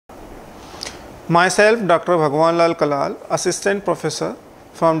Myself, Dr. Bhagwan Kalal, Assistant Professor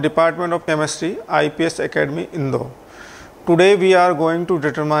from Department of Chemistry, IPS Academy, Indore. Today we are going to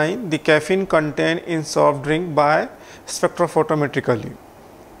determine the caffeine content in soft drink by spectrophotometrically.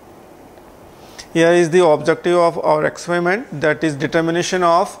 Here is the objective of our experiment, that is determination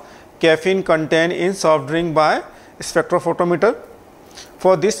of caffeine content in soft drink by spectrophotometer.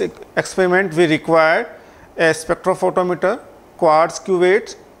 For this experiment we require a spectrophotometer, quartz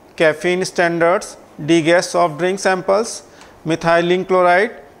cuvette, caffeine standards, degas soft drink samples, methylene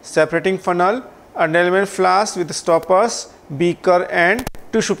chloride, separating funnel, element flask with stoppers, beaker and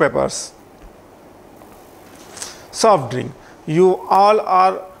tissue papers. Soft drink. You all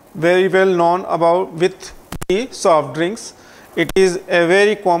are very well known about with the soft drinks. It is a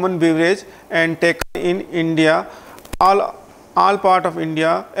very common beverage and taken in India, all part of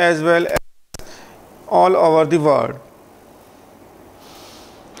India as well as all over the world.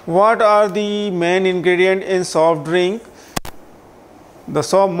 What are the main ingredients in soft drink?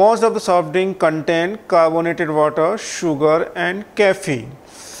 Most of the soft drink contain carbonated water, sugar and caffeine.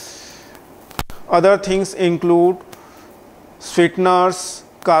 Other things include sweeteners,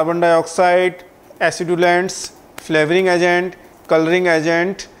 carbon dioxide, acidulants, flavoring agent, coloring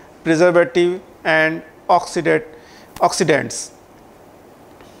agent, preservative and oxidants.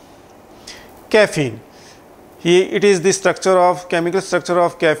 Caffeine. Here it is the chemical structure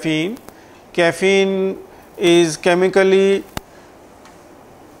of caffeine. Caffeine is chemically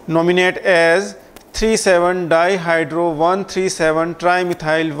nominated as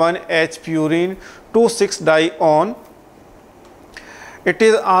 3,7-dihydro-137-trimethyl-1H purine 2,6-dione. It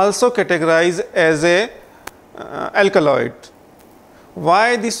is also categorized as a alkaloid.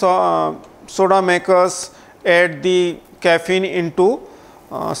 Why the soda makers add the caffeine into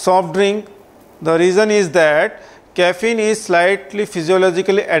soft drink? The reason is that caffeine is slightly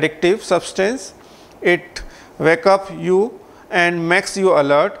physiologically addictive substance. It wake up you and makes you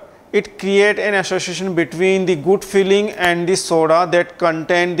alert. It creates an association between the good feeling and the soda that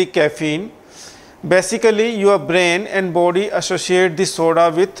contain the caffeine. Basically, your brain and body associate the soda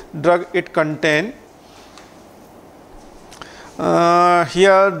with drug it contain.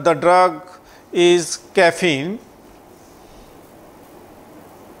 Here the drug is caffeine.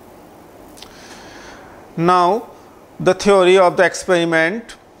 Now the theory of the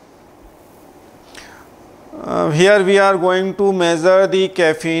experiment. Here we are going to measure the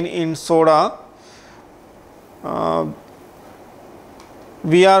caffeine in soda.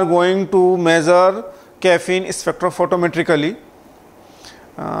 We are going to measure caffeine spectrophotometrically.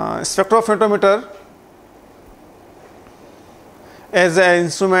 Spectrophotometer is an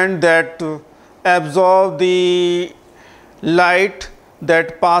instrument that absorbs the light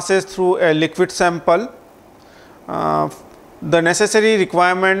that passes through a liquid sample. The necessary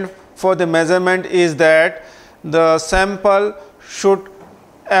requirement for the measurement is that the sample should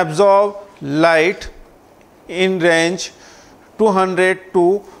absorb light in range 200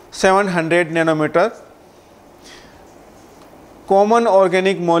 to 700 nanometer. Common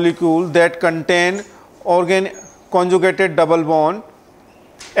organic molecule that contain conjugated double bond,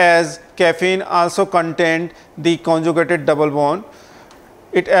 as caffeine also contained the conjugated double bond.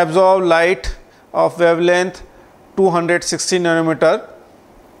 It absorbs light of wavelength 260 nanometer.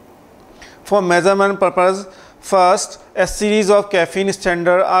 For measurement purpose, first a series of caffeine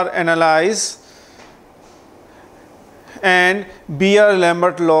standards are analyzed and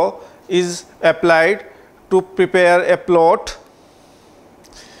Beer-Lambert law is applied to prepare a plot,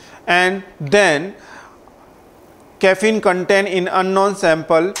 and then caffeine content in unknown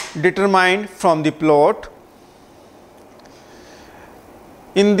sample determined from the plot.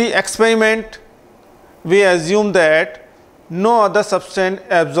 In the experiment, we assume that no other substance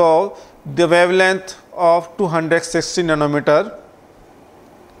absorbs the wavelength of 260 nanometer.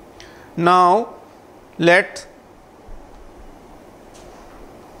 Now let's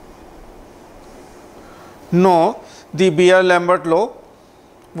know the Beer-Lambert law.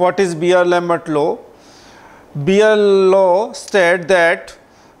 What is Beer-Lambert law? Beer law states that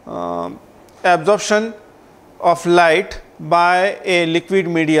absorption of light by a liquid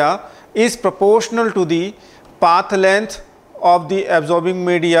media is proportional to the path length of the absorbing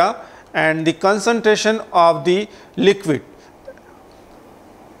media and the concentration of the liquid.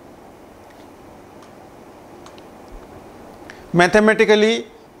 Mathematically,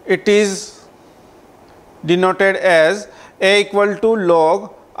 it is denoted as A equal to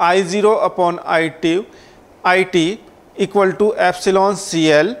log I0 upon IT equal to epsilon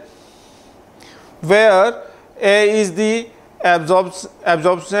Cl, where A is the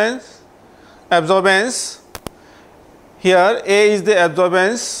absorbance. Here A is the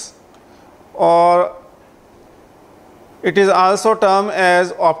absorbance or it is also termed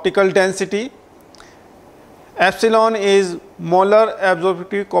as optical density. Epsilon is molar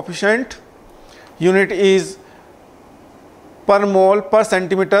absorptive coefficient, unit is per mole per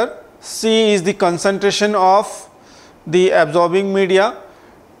centimeter. C is the concentration of the absorbing media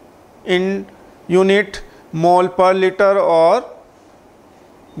in unit mole per liter or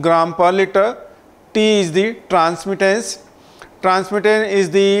gram per liter. T is the transmittance. Transmittance is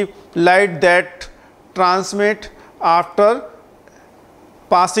the light that transmit after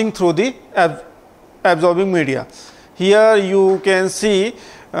passing through the absorbing media. Here you can see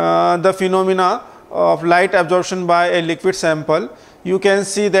the phenomena of light absorption by a liquid sample. You can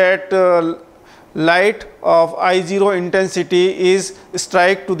see that light of I0 intensity is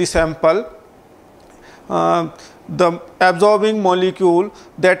strike to the sample. The absorbing molecule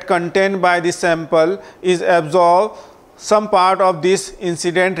that contained by the sample is absorbed some part of this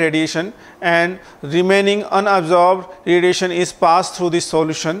incident radiation, and remaining unabsorbed radiation is passed through the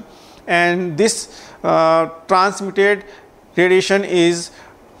solution, and this transmitted radiation is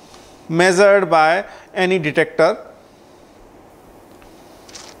measured by any detector.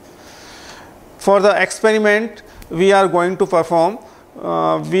 For the experiment we are going to perform,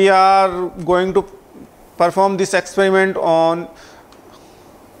 this experiment on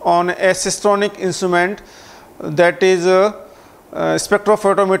a systronic instrument, that is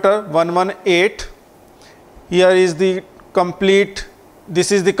spectrophotometer 118. Here is the complete,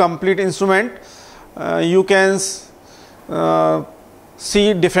 this is the complete instrument. You can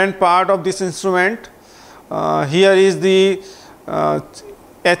see different part of this instrument. Here is the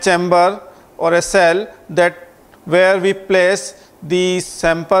a chamber or a cell that where we place the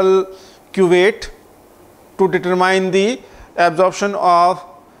sample cuvette to determine the absorption of,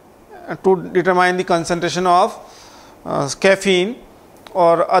 to determine the concentration of caffeine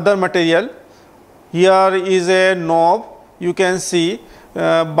or other material. Here is a knob. You can see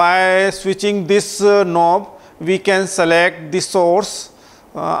by switching this knob we can select the source,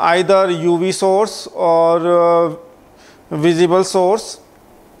 either UV source or visible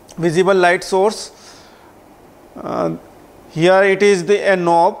light source. Here it is a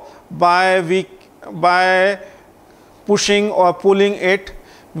knob. By pushing or pulling it,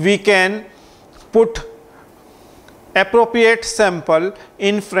 we can put appropriate sample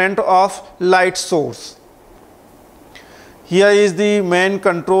in front of light source. Here is the main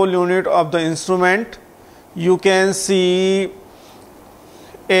control unit of the instrument. You can see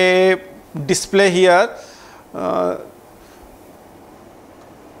a display here.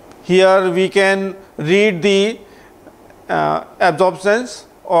 Here we can read the absorbance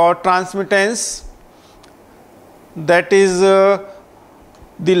or transmittance, that is the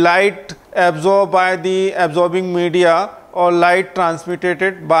light absorbed by the absorbing media or light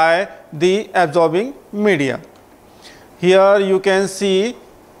transmitted by the absorbing media. Here you can see,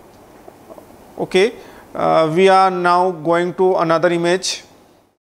 okay, we are now going to another image.